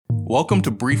Welcome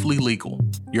to Briefly Legal,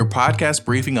 your podcast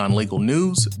briefing on legal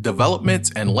news,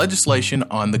 developments, and legislation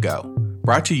on the go.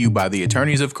 Brought to you by the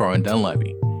attorneys of Crowe and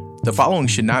Dunlevy. The following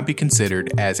should not be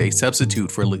considered as a substitute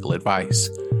for legal advice.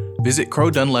 Visit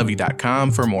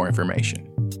crowedunlevy.com for more information.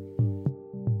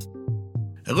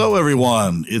 Hello,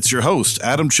 everyone. It's your host,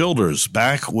 Adam Childers,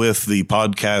 back with the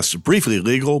podcast Briefly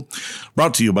Legal,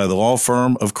 brought to you by the law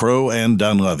firm of Crowe and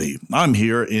Dunlevy. I'm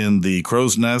here in the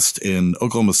Crow's Nest in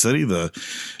Oklahoma City, the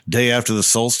day after the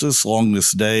solstice,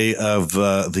 longest day of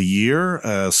the year.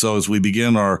 So as we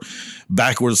begin our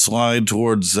backward slide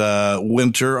towards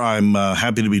winter, I'm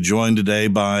happy to be joined today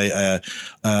by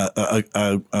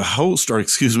a host, or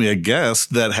excuse me, a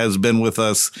guest that has been with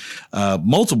us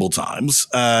multiple times.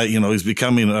 He's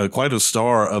becoming quite a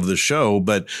star of the show.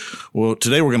 But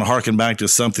today we're going to harken back to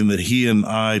something that he and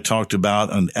I talked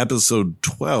about on episode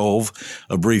 12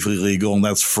 of Briefly Legal, and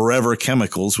that's Forever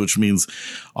Chemicals, which means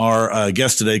our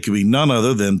guest today could be none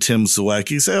other than Tim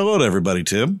Sawecki. Say hello to everybody,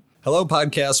 Tim. Hello,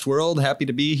 podcast world. Happy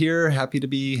to be here. Happy to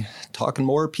be talking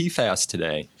more PFAS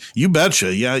today. You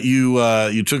betcha. Yeah,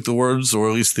 you took the words, or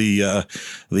at least the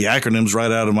acronyms,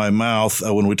 right out of my mouth.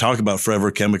 When we talk about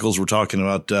Forever Chemicals, we're talking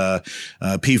about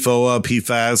PFOA,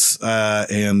 PFAS,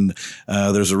 and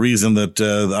there's a reason that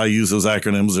I use those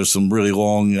acronyms. There's some really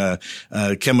long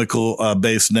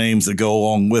chemical-based names that go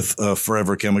along with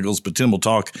Forever Chemicals, but Tim will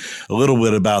talk a little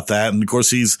bit about that. And, of course,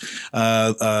 he's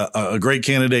a great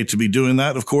candidate to be doing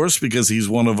that, of course, because he's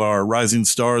one of our rising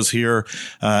stars here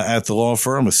at the law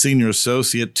firm, a senior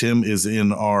associate. Tim is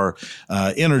in our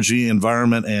energy,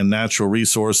 environment, and natural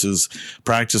resources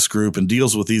practice group and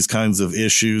deals with these kinds of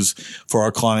issues for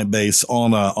our client base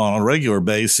on a regular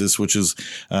basis, which is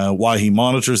why he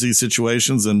monitors these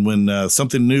situations. And when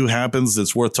something new happens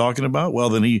that's worth talking about, well,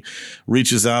 then he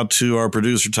reaches out to our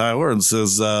producer, Tyler, and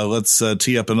says, let's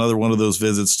tee up another one of those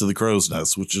visits to the Crow's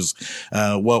Nest, which is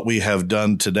what we have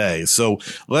done today. So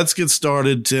let's get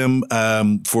started, Tim.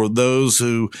 For those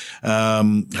who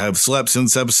have slept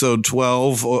since episode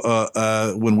 12,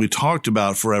 when we talked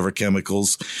about Forever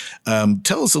Chemicals,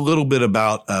 tell us a little bit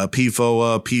about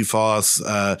PFOA,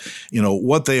 PFOS,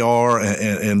 what they are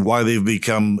and why they've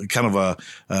become kind of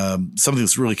something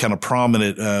that's really kind of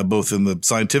prominent both in the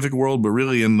scientific world, but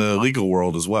really in the legal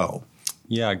world as well.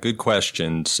 Yeah, good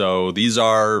question. So these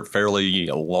are fairly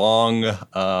long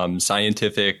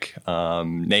scientific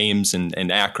names and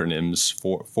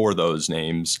acronyms for those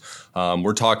names.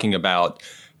 We're talking about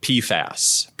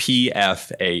PFAS,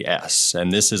 PFAS,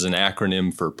 and this is an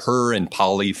acronym for per and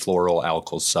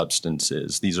polyfluoroalkyl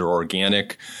substances. These are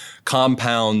organic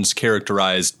compounds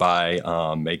characterized by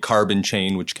a carbon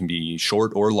chain, which can be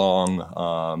short or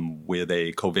long, with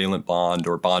a covalent bond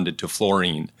or bonded to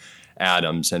fluorine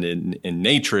atoms. And in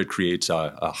nature, it creates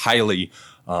a highly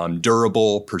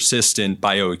durable, persistent,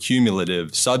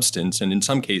 bioaccumulative substance, and in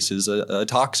some cases, a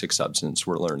toxic substance,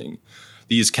 we're learning.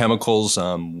 These chemicals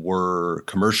were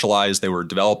commercialized. They were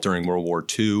developed during World War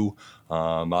II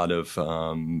out of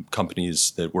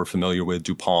companies that we're familiar with,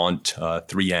 DuPont,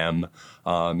 3M,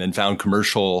 and found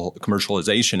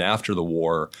commercialization after the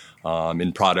war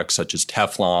in products such as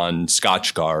Teflon,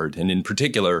 Scotchgard, and in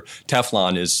particular,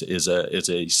 Teflon has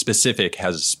a specific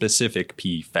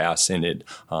PFAS in it,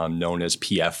 known as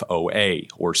PFOA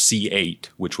or C8,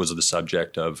 which was the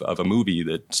subject of a movie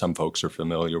that some folks are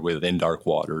familiar with, In Dark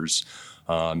Waters.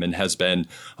 And has been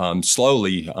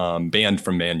slowly banned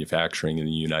from manufacturing in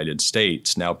the United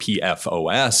States. Now,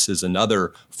 PFOS is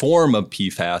another form of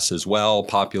PFAS as well,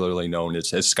 popularly known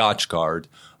as Scotchgard.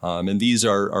 And these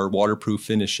are waterproof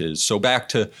finishes. So back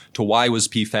to why was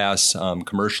PFAS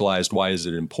commercialized? Why is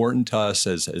it important to us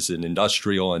as an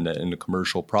industrial and a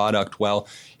commercial product? Well,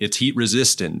 it's heat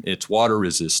resistant, it's water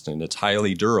resistant, it's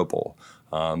highly durable.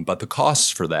 But the costs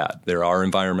for that, there are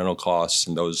environmental costs,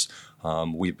 and those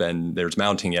there's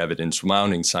mounting evidence,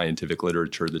 mounting scientific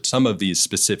literature that some of these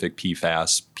specific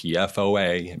PFAS,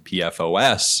 PFOA and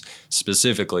PFOS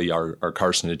specifically are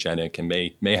carcinogenic and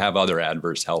may have other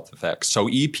adverse health effects. So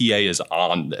EPA is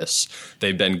on this.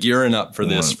 They've been gearing up for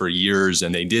this for years,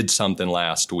 and they did something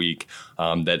last week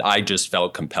that I just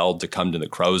felt compelled to come to the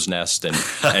Crow's Nest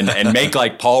and make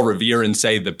like Paul Revere and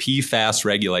say the PFAS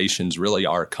regulations really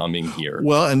are coming here.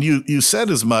 Well, and you said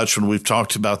as much when we've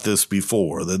talked about this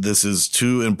before, that this is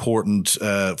too important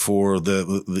for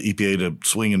the EPA to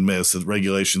swing and miss, that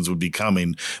regulations would be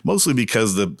coming, mostly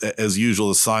because as usual,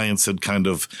 the science had kind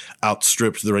of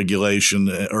outstripped the regulation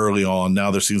early on.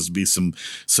 Now there seems to be some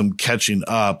catching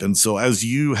up. And so as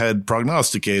you had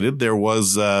prognosticated, there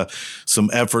was some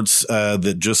efforts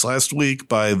that just last week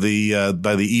by the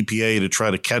EPA to try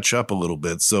to catch up a little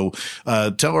bit. So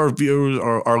tell our viewers,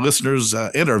 our listeners,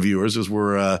 and our viewers, as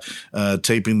we're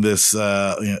taping this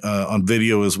on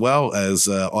video as well as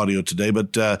audio today,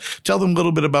 but tell them a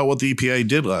little bit about what the EPA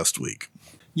did last week.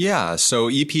 Yeah, so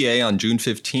EPA on June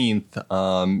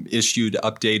 15th issued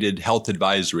updated health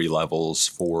advisory levels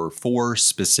for 4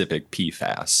 specific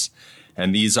PFAS.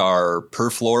 And these are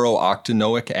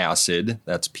perfluorooctanoic acid,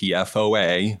 that's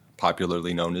PFOA,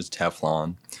 popularly known as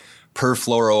Teflon,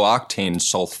 perfluorooctane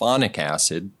sulfonic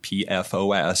acid,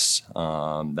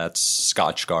 PFOS, that's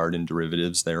Scotchgard and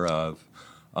derivatives thereof,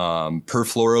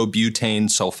 perfluorobutane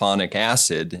sulfonic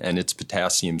acid and its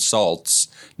potassium salts.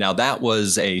 Now, that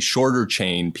was a shorter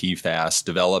chain PFAS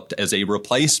developed as a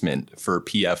replacement for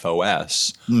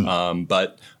PFOS,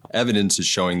 but evidence is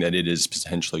showing that it is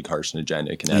potentially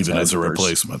carcinogenic and even as a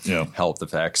replacement, health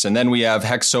effects. And then we have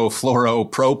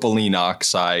hexafluoropropylene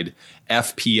oxide,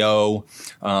 FPO.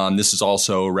 This is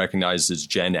also recognized as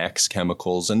Gen X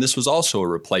chemicals, and this was also a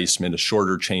replacement, a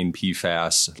shorter chain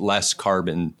PFAS, less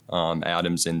carbon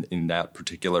atoms in that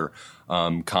particular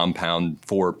compound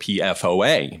for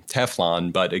PFOA,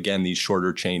 Teflon. But again, these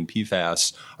shorter chain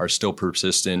PFAS are still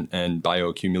persistent and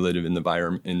bioaccumulative in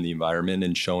the environment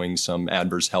and showing some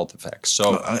adverse health effects.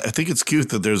 So I think it's cute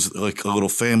that there's like a little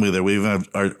family there. We even have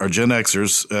our Gen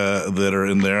Xers that are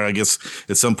in there. I guess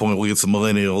at some point we'll get some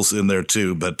millennials in there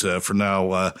too. But for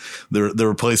now, the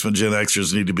replacement Gen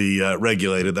Xers need to be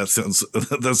regulated. That sounds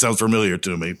familiar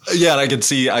to me. Yeah, and I could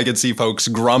see folks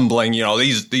grumbling.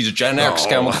 These Gen X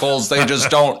chemicals, they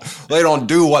don't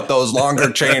do what those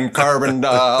longer chain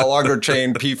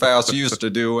PFAS used to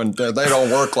do, and they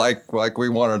don't work like we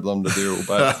wanted them to do.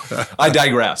 But I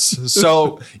digress.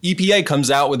 So EPA comes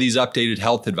out with these updated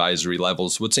health advisory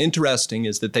levels. What's interesting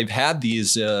is that they've had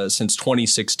these since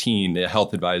 2016,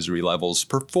 health advisory levels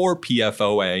for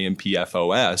PFOA and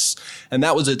PFOS, and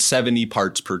that was at 70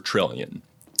 parts per trillion.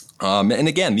 And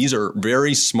again, these are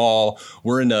very small.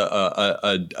 We're in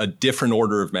a different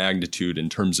order of magnitude in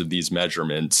terms of these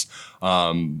measurements.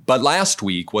 But last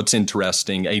week, what's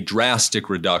interesting, a drastic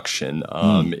reduction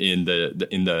in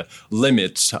the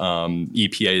limits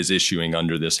EPA is issuing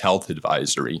under this health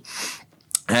advisory.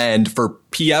 And for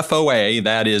PFOA,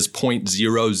 that is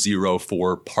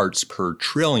 0.004 parts per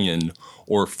trillion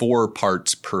or 4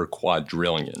 parts per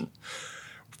quadrillion.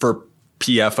 For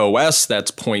PFOS,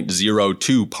 that's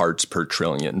 0.02 parts per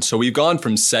trillion. So we've gone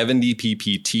from 70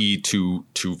 ppt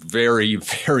to very,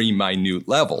 very minute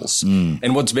levels.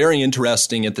 And what's very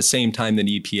interesting, at the same time that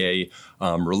EPA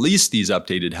released these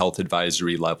updated health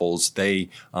advisory levels, they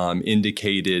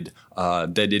indicated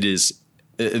that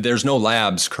there's no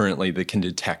labs currently that can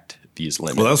detect these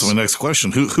limits. Well, that's my next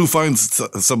question. Who finds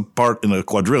some part in a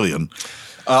quadrillion?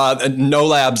 No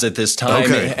labs at this time.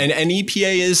 Okay. And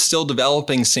EPA is still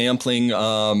developing sampling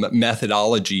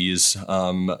methodologies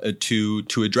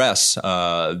to address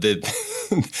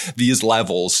these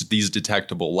levels, these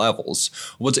detectable levels.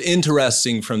 What's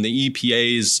interesting from the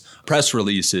EPA's press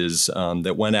releases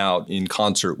that went out in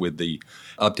concert with the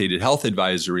updated health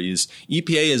advisories,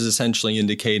 EPA is essentially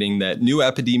indicating that new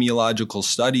epidemiological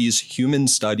studies, human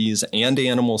studies, and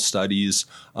animal studies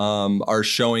are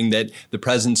showing that the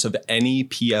presence of any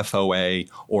PFOA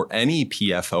or any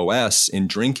PFOS in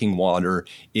drinking water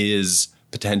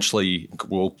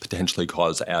will potentially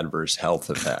cause adverse health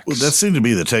effects. Well, that seemed to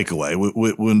be the takeaway.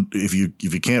 When if you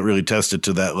can't really test it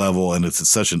to that level and it's at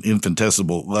such an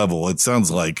infinitesimal level, it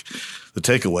sounds like the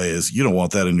takeaway is you don't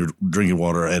want that in your drinking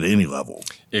water at any level.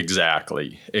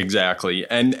 Exactly.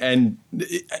 And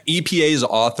EPA is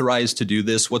authorized to do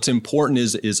this. What's important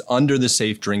is under the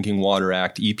Safe Drinking Water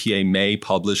Act, EPA may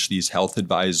publish these health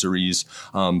advisories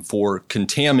for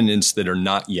contaminants that are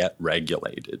not yet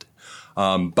regulated.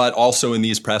 But also in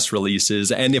these press releases,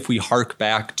 and if we hark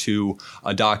back to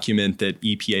a document that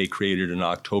EPA created in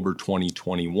October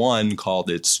 2021 called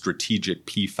its Strategic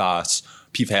PFAS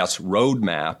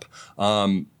Roadmap,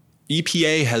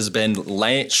 EPA has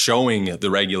been showing the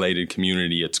regulated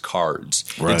community its cards.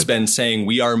 Right. It's been saying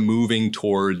we are moving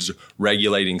towards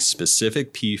regulating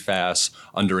specific PFAS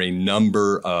under a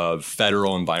number of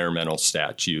federal environmental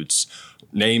statutes.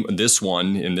 name this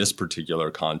one in this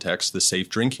particular context, the Safe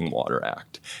Drinking Water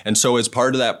Act. And so as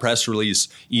part of that press release,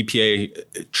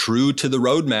 EPA, true to the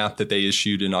roadmap that they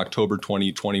issued in October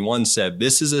 2021, said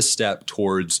this is a step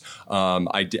towards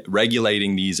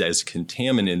regulating these as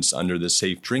contaminants under the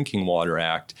Safe Drinking Water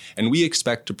Act. And we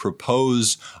expect to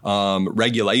propose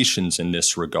regulations in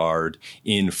this regard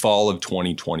in fall of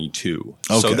 2022.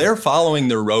 Okay. So they're following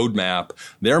their roadmap.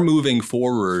 They're moving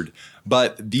forward.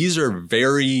 But these are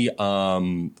very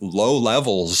low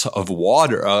levels of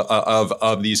water,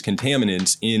 of these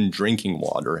contaminants in drinking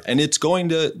water. And it's going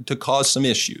to cause some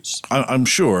issues. I'm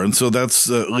sure. And so that's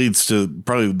leads to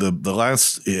probably the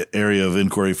last area of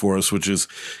inquiry for us, which is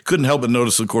couldn't help but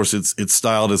notice, of course, it's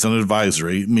styled as an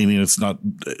advisory, meaning it's not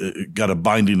got a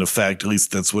binding effect. At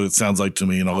least that's what it sounds like to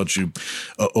me. And I'll let you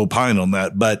opine on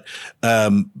that. But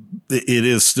it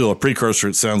is still a precursor,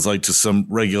 it sounds like, to some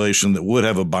regulation that would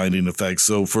have a binding effect.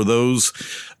 So for those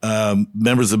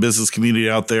members of the business community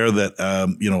out there that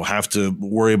have to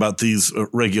worry about these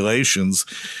regulations,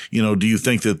 do you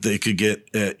think that they could get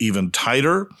even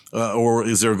tighter, or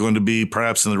is there going to be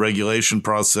perhaps in the regulation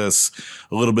process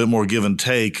a little bit more give and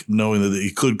take, knowing that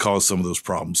it could cause some of those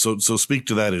problems? So speak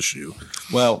to that issue.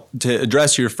 Well, to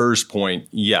address your first point,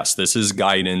 yes, this is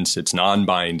guidance. It's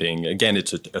non-binding. Again,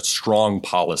 it's a strong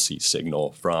policy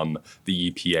signal from the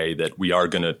EPA that we are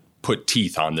going to put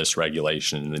teeth on this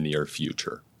regulation in the near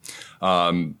future.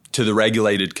 To the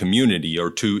regulated community,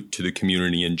 or to the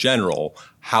community in general,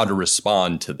 how to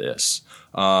respond to this.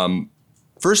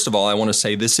 First of all, I want to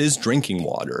say this is drinking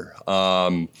water.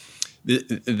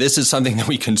 This is something that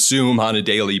we consume on a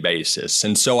daily basis.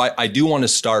 And so I do want to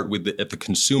start with at the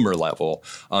consumer level.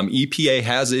 EPA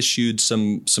has issued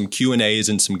some Q&As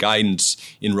and some guidance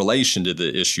in relation to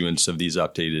the issuance of these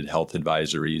updated health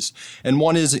advisories. And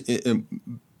one is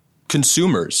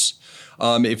consumers.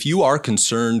 If you are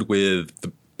concerned with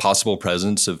the possible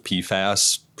presence of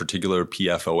PFAS, particular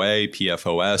PFOA,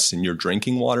 PFOS in your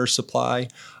drinking water supply,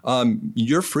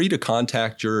 you're free to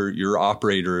contact your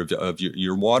operator of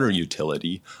your water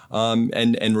utility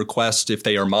and request if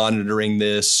they are monitoring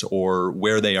this or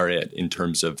where they are at in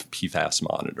terms of PFAS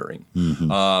monitoring.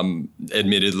 Mm-hmm.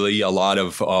 Admittedly, a lot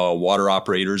of water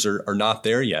operators are not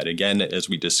there yet. Again, as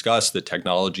we discussed, the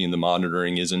technology and the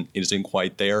monitoring isn't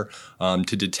quite there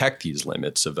to detect these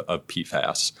limits of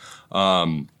PFAS.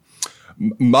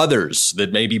 Mothers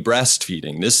that may be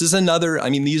breastfeeding. This is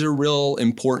these are real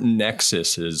important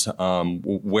nexuses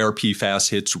where PFAS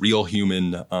hits real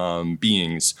human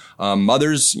beings.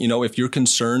 Mothers, if you're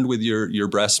concerned with your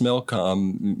breast milk,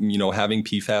 having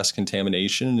PFAS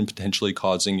contamination and potentially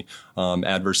causing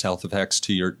adverse health effects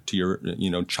to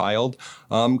your child,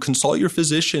 consult your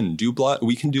physician.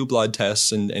 We can do blood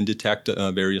tests and detect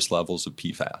various levels of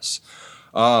PFAS.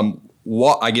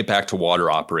 I get back to water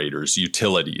operators,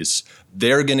 utilities.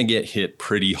 They're going to get hit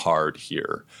pretty hard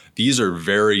here. These are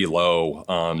very low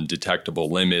detectable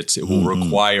limits. It will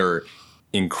require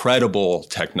incredible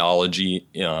technology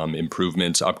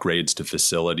improvements, upgrades to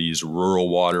facilities, rural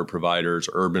water providers,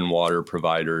 urban water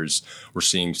providers. We're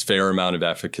seeing a fair amount of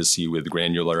efficacy with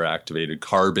granular activated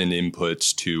carbon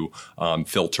inputs to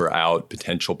filter out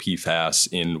potential PFAS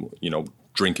in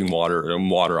drinking water and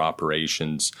water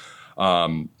operations.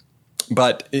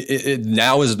 But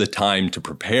now is the time to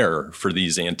prepare for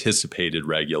these anticipated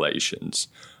regulations.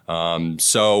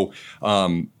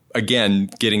 Again,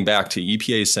 getting back to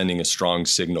EPA sending a strong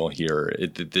signal here,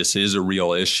 this is a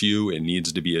real issue. It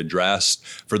needs to be addressed.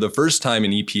 For the first time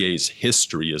in EPA's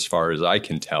history, as far as I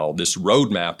can tell, this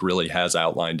roadmap really has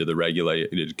outlined to the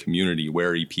regulated community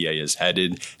where EPA is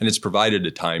headed, and it's provided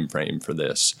a time frame for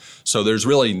this. So there's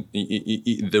really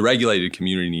the regulated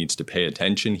community needs to pay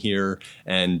attention here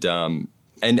and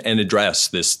address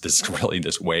this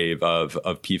wave of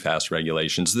PFAS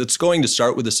regulations that's going to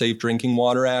start with the Safe Drinking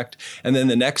Water Act. And then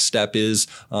the next step is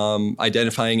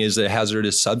identifying as a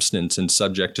hazardous substance and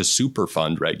subject to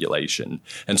Superfund regulation.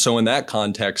 And so in that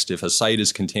context, if a site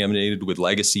is contaminated with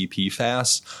legacy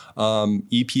PFAS,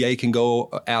 EPA can go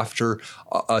after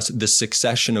the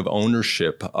succession of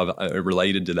ownership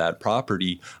related to that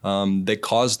property that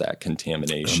caused that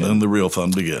contamination. And then the real fun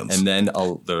begins. And then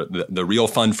the real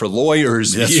fun for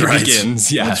lawyers begins.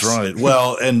 Yes. That's right.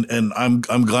 Well, and I'm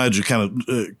glad you kind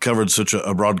of covered such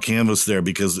a broad canvas there,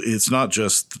 because it's not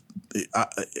just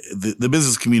the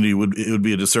business community it would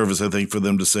be a disservice, I think, for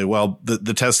them to say, well,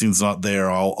 the testing's not there.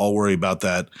 I'll worry about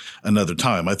that another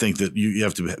time. I think that you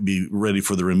have to be ready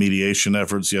for the remediation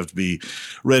efforts. You have to be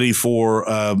ready for,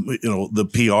 the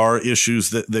PR issues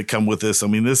that come with this. I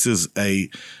mean, this is a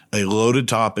a loaded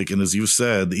topic. And as you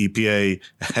said, the EPA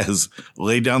has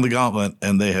laid down the gauntlet,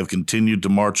 and they have continued to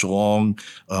march along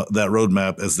that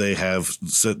roadmap as they have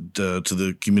said to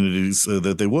the communities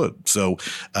that they would. So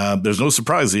there's no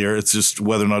surprise here. It's just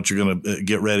whether or not you're going to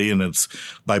get ready. And it's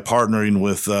by partnering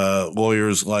with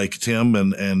lawyers like Tim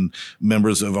and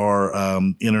members of our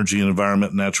Energy and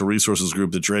Environment and Natural Resources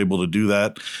group that you're able to do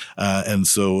that. And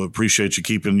so appreciate you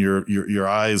keeping your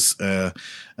eyes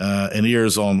and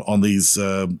ears on these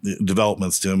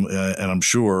developments, Tim. And I'm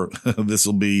sure this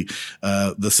will be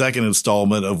the second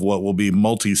installment of what will be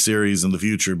multi-series in the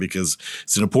future, because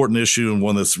it's an important issue and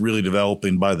one that's really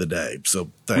developing by the day.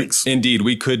 So thanks. Indeed,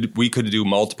 we could do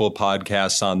multiple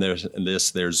podcasts on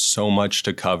this. There's so much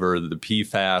to cover. The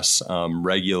PFAS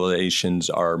regulations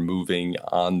are moving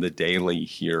on the daily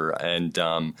here, and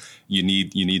you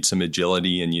need some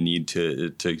agility, and you need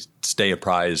to stay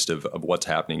apprised of what's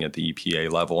happening at the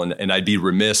EPA level. And I'd be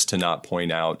remiss to not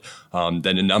point out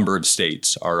that a number of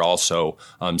states are also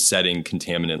setting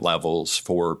contaminant levels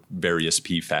for various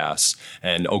PFAS.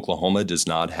 And Oklahoma does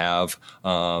not have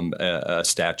a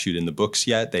statute in the books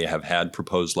yet. They have had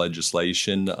proposed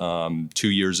legislation 2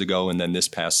 years ago, and then this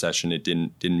past session it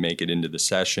didn't make it into the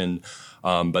session.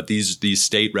 But these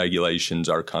state regulations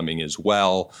are coming as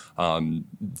well.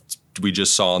 We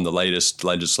just saw in the latest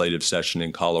legislative session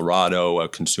in Colorado a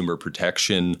consumer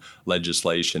protection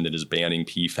legislation that is banning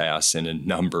PFAS in a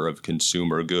number of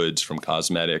consumer goods, from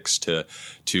cosmetics to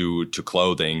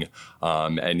clothing,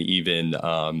 and even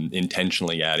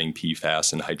intentionally adding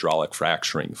PFAS in hydraulic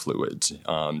fracturing fluids.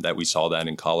 That we saw that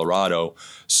in Colorado.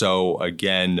 So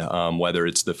again, whether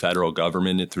it's the federal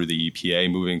government through the EPA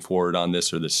moving forward on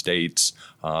this, or the states,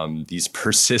 these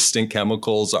persistent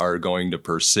chemicals are going to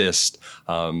persist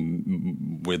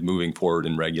with moving forward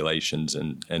in regulations,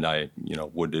 and I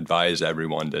would advise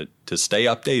everyone to stay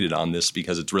updated on this,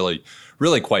 because it's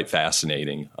really quite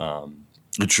fascinating.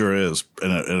 It sure is,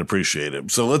 and appreciate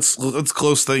it. So let's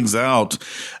close things out.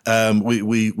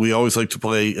 We always like to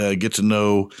play get to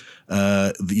know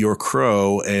your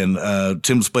crow, and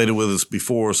Tim's played it with us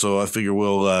before, so I figure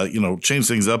we'll change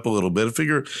things up a little bit. I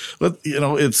figure,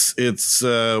 it's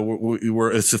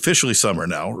officially summer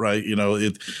now, right?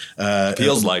 It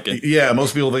feels like it. Yeah,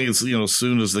 most people think it's as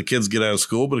soon as the kids get out of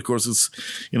school, but of course it's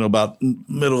about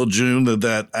middle of June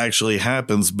that actually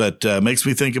happens. But makes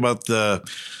me think about the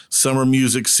summer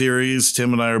music series.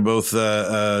 Tim and I are both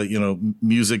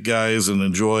music guys and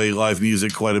enjoy live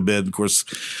music quite a bit. Of course,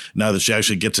 now that you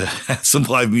actually get to have some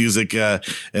live music,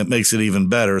 it makes it even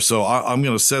better. So I'm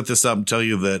going to set this up and tell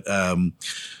you that.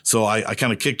 So I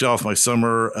kind of kicked off my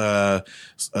summer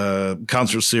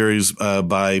concert series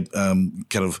by kind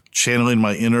of channeling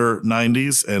my inner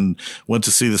 90s, and went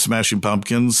to see the Smashing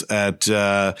Pumpkins at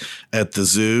the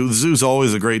Zoo. The Zoo's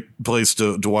always a great place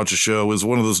to watch a show. It was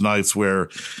one of those nights where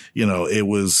it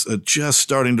was just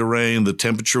starting to rain, the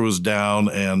temperature was down,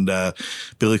 and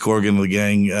Billy Corgan and the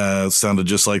gang sounded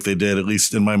just like they did, at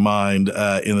least in my mind,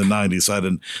 in the 90s. So I had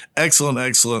an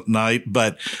excellent night.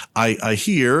 But I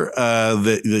hear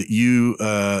that you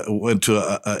went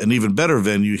to an even better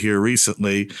venue here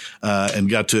recently and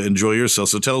got to enjoy yourself.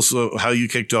 So tell us how you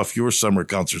kicked off your summer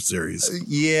concert series.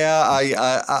 Yeah,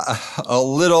 I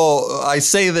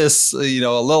say this, a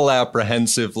little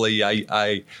apprehensively.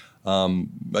 I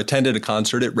attended a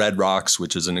concert at Red Rocks,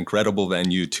 which is an incredible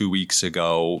venue, 2 weeks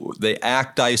ago. The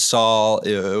act I saw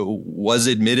was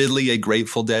admittedly a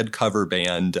Grateful Dead cover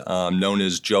band known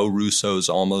as Joe Russo's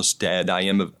Almost Dead. I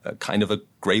am a kind of a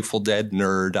Grateful Dead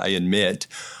nerd, I admit,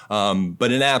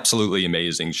 but an absolutely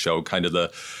amazing show. Kind of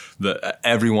the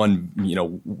everyone,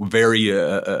 very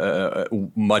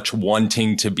much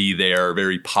wanting to be there,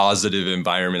 very positive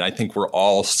environment. I think we're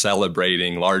all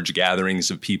celebrating large gatherings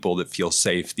of people that feel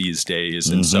safe these days.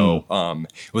 And so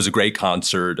it was a great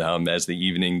concert. As the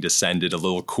evening descended, a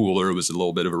little cooler. It was a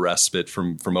little bit of a respite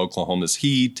from Oklahoma's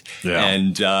heat. Yeah.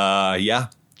 And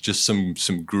just some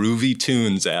groovy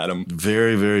tunes, Adam.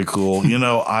 Very, very cool.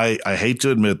 I hate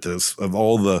to admit this, of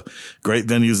all the great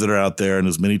venues that are out there, and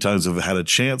as many times I've had a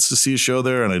chance to see a show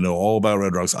there, and I know all about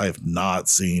Red Rocks, I have not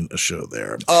seen a show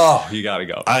there. Oh, you got to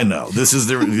go. I know. This is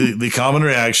the common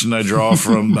reaction I draw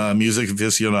from music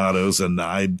aficionados, and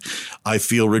I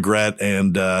feel regret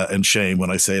and shame when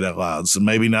I say it out loud. So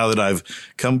maybe now that I've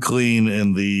come clean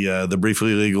in the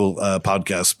Briefly Legal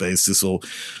podcast space, this will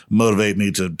motivate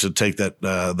me to take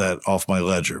that that off my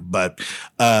ledger. But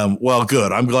well,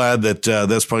 good. I'm glad that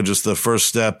that's probably just the first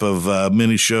step of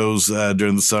many shows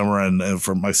during the summer, and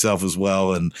for myself as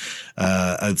well. And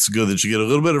it's good that you get a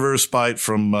little bit of a respite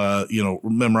from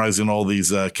memorizing all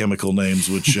these chemical names,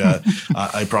 which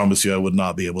I promise you I would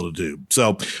not be able to do.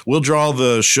 So we'll draw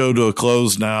the show to a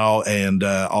close now, and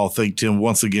I'll thank Tim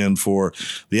once again for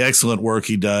the excellent work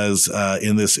he does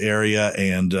in this area.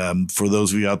 And for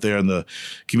those of you out there in the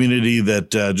community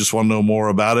that just want to know more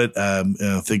about it,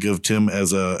 think of Tim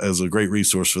as a great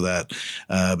resource for that,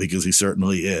 because he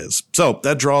certainly is. So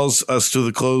that draws us to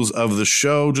the close of the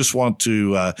show. Just want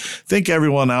to thank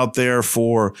everyone out there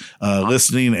for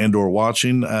listening and or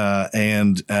watching,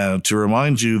 and to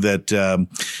remind you that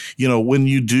when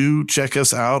you do check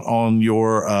us out on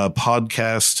your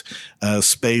podcast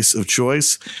space of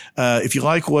choice, if you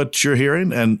like what you're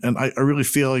hearing, and I really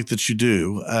feel like that you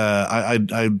do,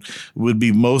 I would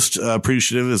be most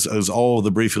appreciative, as all of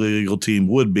the Briefly Legal team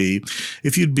would be,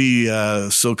 if you'd be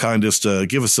so kind as to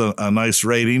give us a nice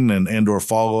rating and or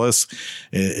follow us.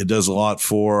 It does a lot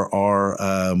for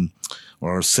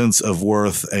our sense of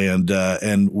worth,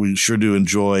 and we sure do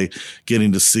enjoy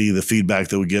getting to see the feedback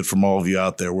that we get from all of you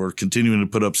out there. We're continuing to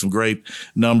put up some great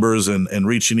numbers and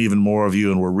reaching even more of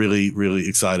you, and we're really, really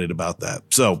excited about that.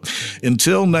 So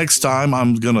until next time,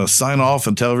 I'm going to sign off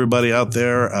and tell everybody out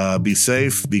there, be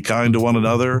safe, be kind to one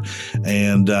another,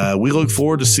 and we look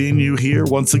forward to seeing you here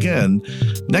once again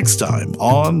next time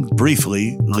on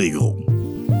Briefly Legal.